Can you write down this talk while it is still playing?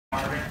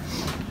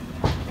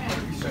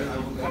What's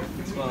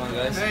going on,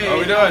 guys? Hey, how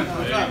we doing?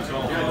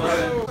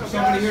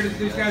 Somebody here,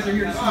 these guys are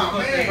here to smoke.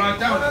 Look, they brought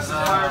donuts.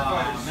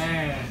 Firefighters.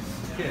 Man.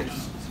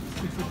 Kids.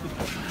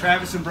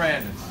 Travis and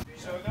Brandon.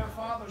 So their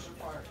fathers are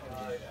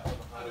firefighters.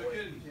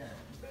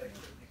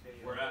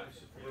 We're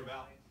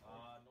about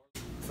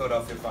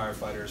Philadelphia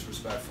firefighters,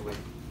 respectfully,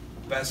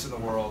 best in the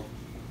world.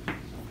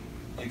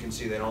 You can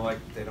see they don't like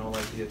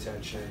the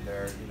attention.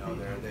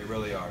 They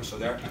really are. So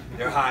they're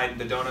hiding.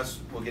 The donuts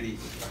will get eaten.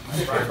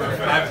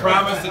 I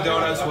promise the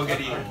donuts will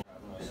get eaten.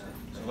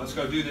 So let's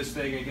go do this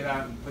thing and get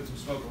out and put some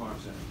smoke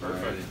alarms in.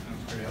 perfect.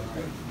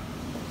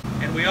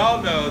 And we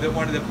all know that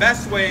one of the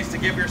best ways to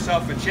give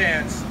yourself a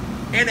chance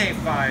in a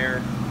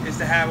fire is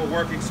to have a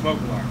working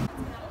smoke alarm.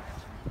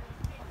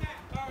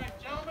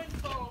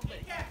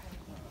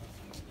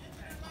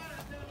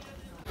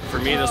 For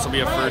me, this will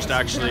be a first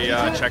actually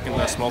checking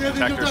the smoke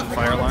detectors and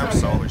fire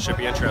alarms, so it should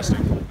be interesting.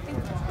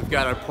 We've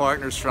got our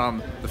partners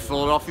from the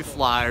Philadelphia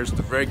Flyers,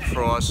 the Red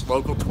Cross,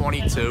 Local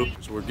 22.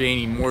 So we're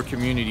gaining more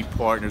community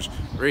partners,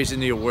 raising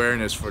the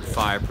awareness for the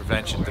Fire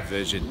Prevention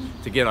Division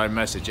to get our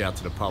message out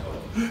to the public.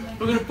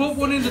 We're going to put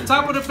one in the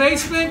top of the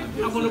basement.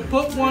 I'm going to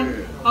put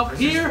one up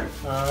here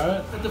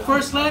at the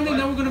first landing.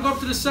 Then we're going to go up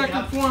to the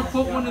second floor and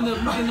put one in the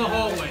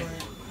hallway.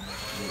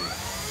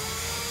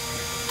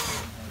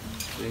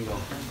 Bingo.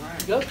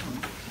 Good.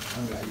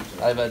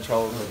 I've had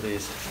trouble with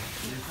these.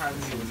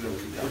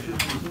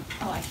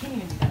 Oh, I can't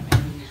even do that,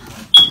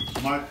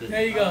 man.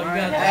 There you go. You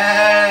got it.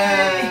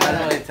 How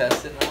do I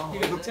test it now? You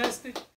got to test it.